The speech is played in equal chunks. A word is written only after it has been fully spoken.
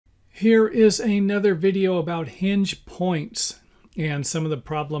Here is another video about hinge points and some of the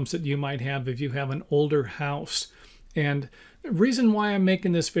problems that you might have if you have an older house. And the reason why I'm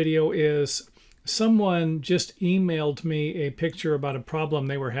making this video is someone just emailed me a picture about a problem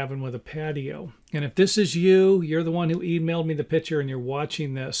they were having with a patio. And if this is you, you're the one who emailed me the picture and you're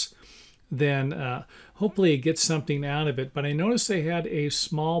watching this, then hopefully you get something out of it. But I noticed they had a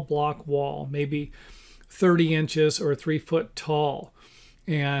small block wall, maybe 30 inches or 3 foot tall.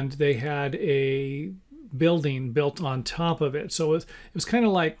 And they had a building built on top of it. So it was kind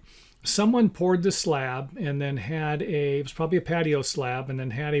of like someone poured the slab and then had it was probably a patio slab, and then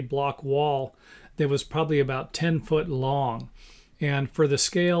had a block wall that was probably about 10 foot long. And for the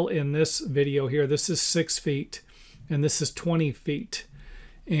scale in this video here, this is 6 feet and this is 20 feet.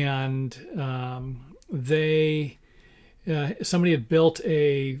 And somebody had built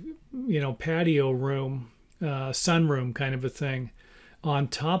a patio room, sunroom kind of a thing on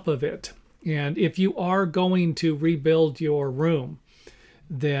top of it. And if you are going to rebuild your room,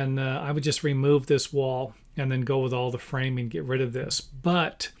 then I would just remove this wall and then go with all the framing, get rid of this.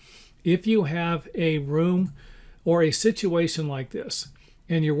 But if you have a room or a situation like this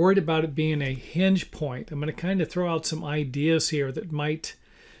and you're worried about it being a hinge point, I'm going to kind of throw out some ideas here that might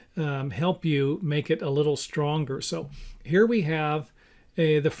help you make it a little stronger. So here we have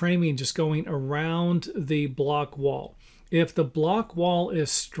the framing just going around the block wall. If the block wall is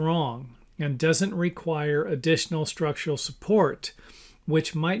strong and doesn't require additional structural support,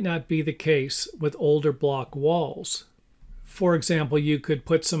 which might not be the case with older block walls. For example, you could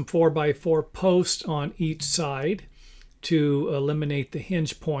put some 4x4 posts on each side to eliminate the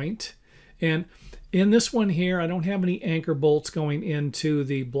hinge point. And in this one here, I don't have any anchor bolts going into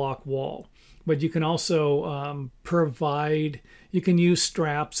the block wall, but you can also you can use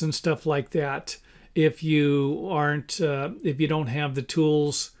straps and stuff like that if you don't have the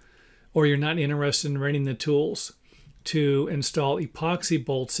tools, or you're not interested in renting the tools to install epoxy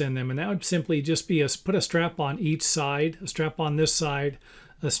bolts in them. And that would simply just be put a strap on each side, a strap on this side,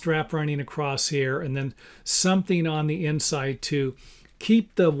 a strap running across here, and then something on the inside to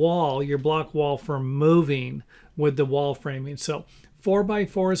keep the wall, your block wall, from moving with the wall framing. So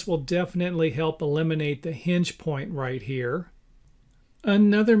 4x4s will definitely help eliminate the hinge point right here.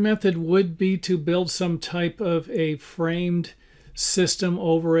 Another method would be to build some type of a framed system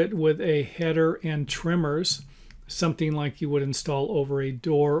over it with a header and trimmers, something like you would install over a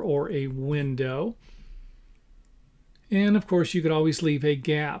door or a window. And of course, you could always leave a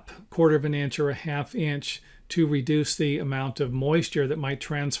gap, 1/4 of an inch or a 1/2 inch, to reduce the amount of moisture that might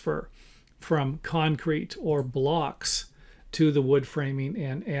transfer from concrete or blocks to the wood framing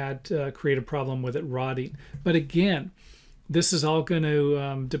and create a problem with it rotting. But again, this is all going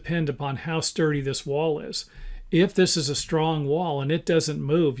to depend upon how sturdy this wall is. If this is a strong wall and it doesn't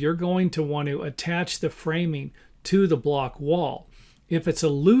move, you're going to want to attach the framing to the block wall. If it's a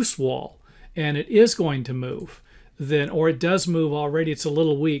loose wall and it is going to move, or it does move already, it's a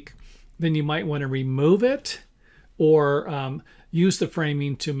little weak, then you might want to remove it or use the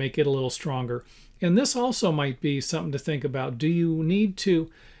framing to make it a little stronger. And this also might be something to think about. Do you need to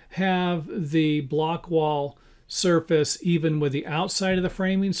have the block wall surface even with the outside of the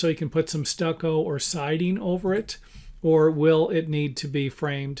framing so you can put some stucco or siding over it? Or will it need to be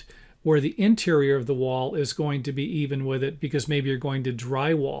framed where the interior of the wall is going to be even with it, because maybe you're going to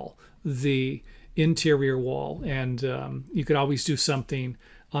drywall the interior wall, and you could always do something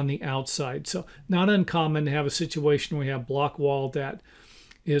on the outside. So not uncommon to have a situation where you have block wall that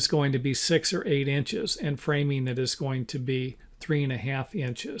is going to be 6 or 8 inches and framing that is going to be 3.5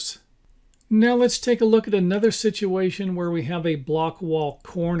 inches. Now let's take a look at another situation where we have a block wall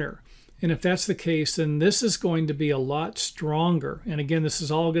corner. And if that's the case, then this is going to be a lot stronger. And again, this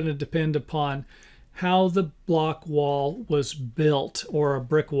is all going to depend upon how the block wall was built, or a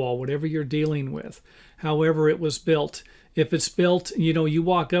brick wall, whatever you're dealing with, however it was built. If it's built, you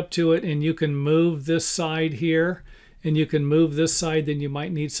walk up to it and you can move this side here and you can move this side, then you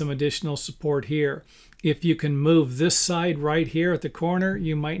might need some additional support here. If you can move this side right here at the corner,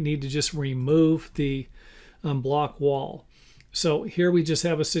 you might need to just remove the block wall. So here we just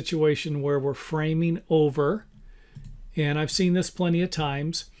have a situation where we're framing over, and I've seen this plenty of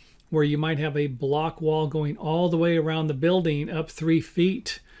times, where you might have a block wall going all the way around the building up 3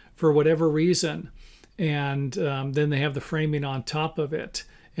 feet for whatever reason. And then they have the framing on top of it.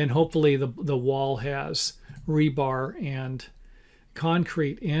 And hopefully the wall has rebar and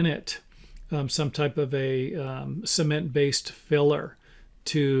concrete in it, some type of a cement-based filler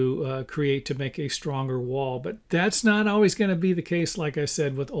to make a stronger wall. But that's not always going to be the case, like I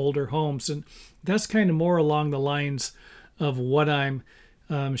said, with older homes. And that's kind of more along the lines of what I'm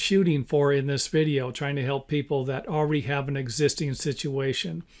shooting for in this video, trying to help people that already have an existing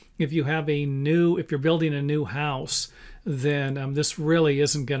situation. If you have if you're building a new house, then this really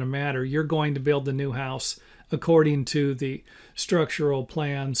isn't going to matter. You're going to build the new house according to the structural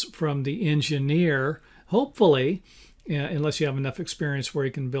plans from the engineer, hopefully, unless you have enough experience where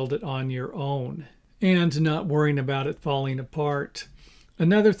you can build it on your own and not worrying about it falling apart.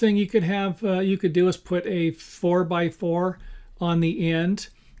 Another thing you could do is put a 4x4 on the end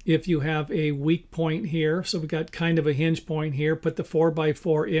if you have a weak point here. So we got kind of a hinge point here. Put the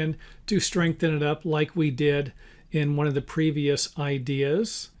 4x4 in to strengthen it up like we did in one of the previous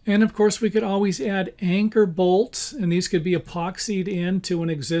ideas. And of course, we could always add anchor bolts, and these could be epoxied into an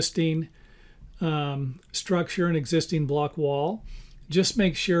existing structure, an existing block wall. Just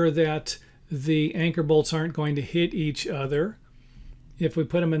make sure that the anchor bolts aren't going to hit each other. If we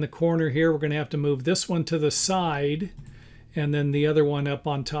put them in the corner here, we're going to have to move this one to the side and then the other one up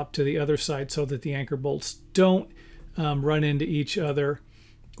on top to the other side so that the anchor bolts don't run into each other,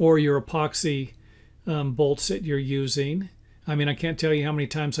 or your epoxy bolts that you're using. I mean, I can't tell you how many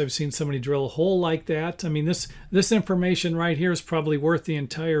times I've seen somebody drill a hole like that. I mean, this information right here is probably worth the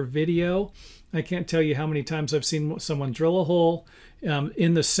entire video. I can't tell you how many times I've seen someone drill a hole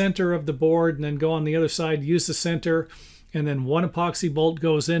in the center of the board and then go on the other side, use the center, and then one epoxy bolt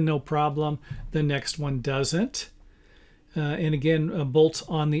goes in, no problem. The next one doesn't. And again, bolts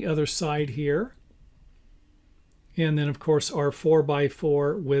on the other side here. And then, of course, our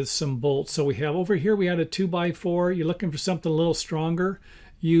 4x4 with some bolts. So we have over here, we had a 2x4. You're looking for something a little stronger.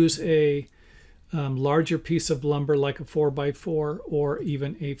 Use a larger piece of lumber like a 4x4 or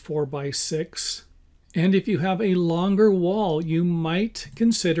even a 4x6. And if you have a longer wall, you might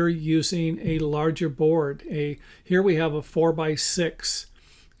consider using a larger board. Here we have a 4x6.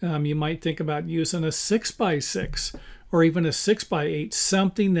 You might think about using a 6x6 or even a 6x8,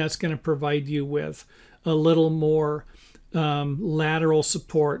 something that's going to provide you with a little more lateral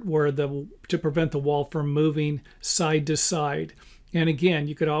support to prevent the wall from moving side to side. And again,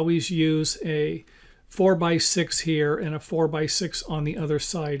 you could always use a 4x6 here and a 4x6 on the other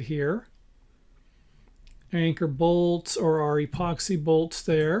side here. Anchor bolts or our epoxy bolts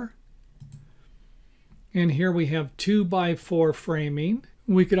there. And here we have 2x4 framing.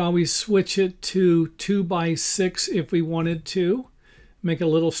 We could always switch it to 2x6 if we wanted to, make it a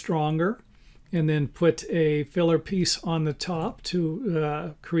little stronger, and then put a filler piece on the top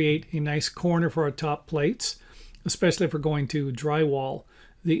to create a nice corner for our top plates, especially if we're going to drywall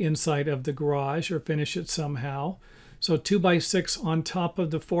the inside of the garage or finish it somehow. So 2x6 on top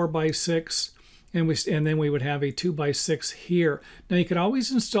of the 4x6, and then we would have a 2x6 here. Now you could always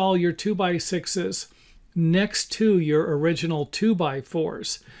install your 2x6s next to your original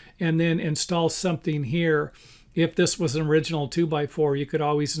 2x4s and then install something here. If this was an original 2x4, you could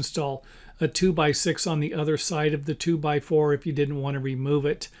always install a 2x6 on the other side of the 2x4 if you didn't want to remove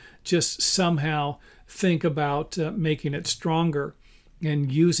it. Just somehow think about making it stronger and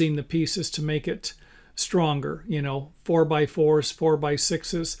using the pieces to make it stronger. 4x4s,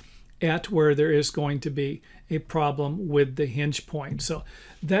 4x6s at where there is going to be a problem with the hinge point. So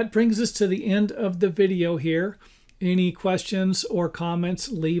that brings us to the end of the video here. Any questions or comments,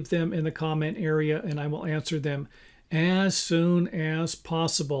 leave them in the comment area and I will answer them as soon as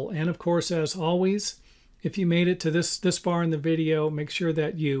possible. And of course, as always, if you made it to this far in the video, make sure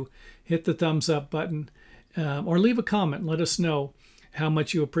that you hit the thumbs up button or leave a comment. Let us know how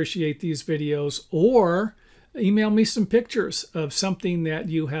much you appreciate these videos, or email me some pictures of something that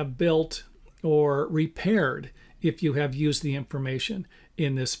you have built or repaired if you have used the information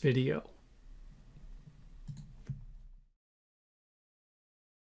in this video.